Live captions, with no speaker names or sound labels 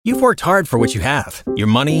You've worked hard for what you have. Your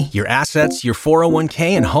money, your assets, your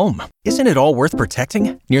 401k, and home. Isn't it all worth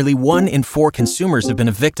protecting? Nearly 1 in 4 consumers have been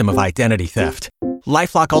a victim of identity theft.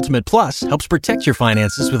 LifeLock Ultimate Plus helps protect your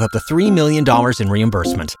finances with up to $3 million in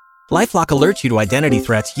reimbursement. LifeLock alerts you to identity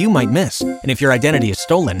threats you might miss. And if your identity is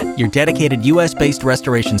stolen, your dedicated U.S.-based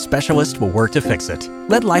restoration specialist will work to fix it.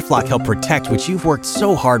 Let LifeLock help protect what you've worked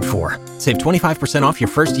so hard for. Save 25% off your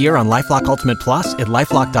first year on LifeLock Ultimate Plus at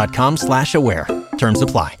LifeLock.com/aware. Terms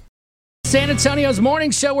apply. San Antonio's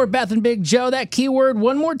morning show, where Beth and Big Joe. That keyword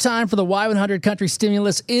one more time for the Y100 Country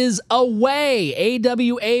Stimulus is away.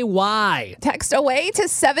 AWAY. Text away to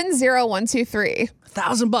 70123.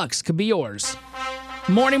 $1,000 could be yours.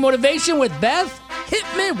 Morning motivation with Beth. Hit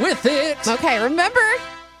me with it. Okay, remember,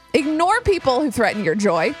 ignore people who threaten your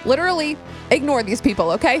joy. Literally, ignore these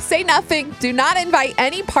people, okay? Say nothing. Do not invite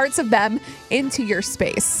any parts of them into your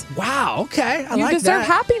space. Wow, okay. I like that. You deserve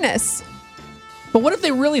happiness. But what if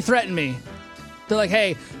they really threaten me? They're like,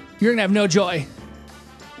 hey, you're going to have no joy.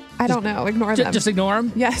 I don't know. Ignore them. Just ignore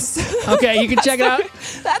them? Yes. Okay, you can check it out.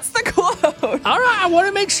 That's the quote. All right, I want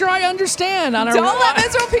to make sure I understand. Don't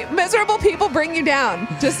let miserable people bring you down.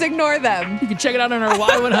 Just ignore them. You can check it out on our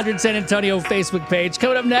Y100 San Antonio Facebook page.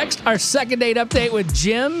 Coming up next, our second date update with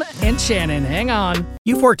Jim and Shannon. Hang on.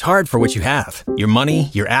 You've worked hard for what you have. Your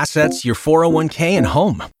money, your assets, your 401k, and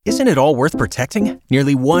home. Isn't it all worth protecting?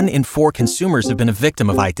 Nearly 1 in 4 consumers have been a victim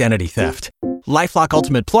of identity theft. LifeLock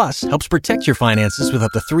Ultimate Plus helps protect your finances with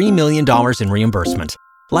up to $3 million in reimbursement.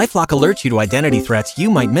 LifeLock alerts you to identity threats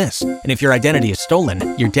you might miss. And if your identity is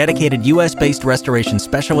stolen, your dedicated U.S.-based restoration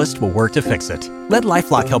specialist will work to fix it. Let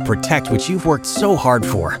LifeLock help protect what you've worked so hard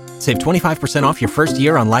for. Save 25% off your first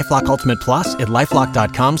year on LifeLock Ultimate Plus at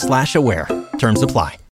LifeLock.com/aware. Terms apply.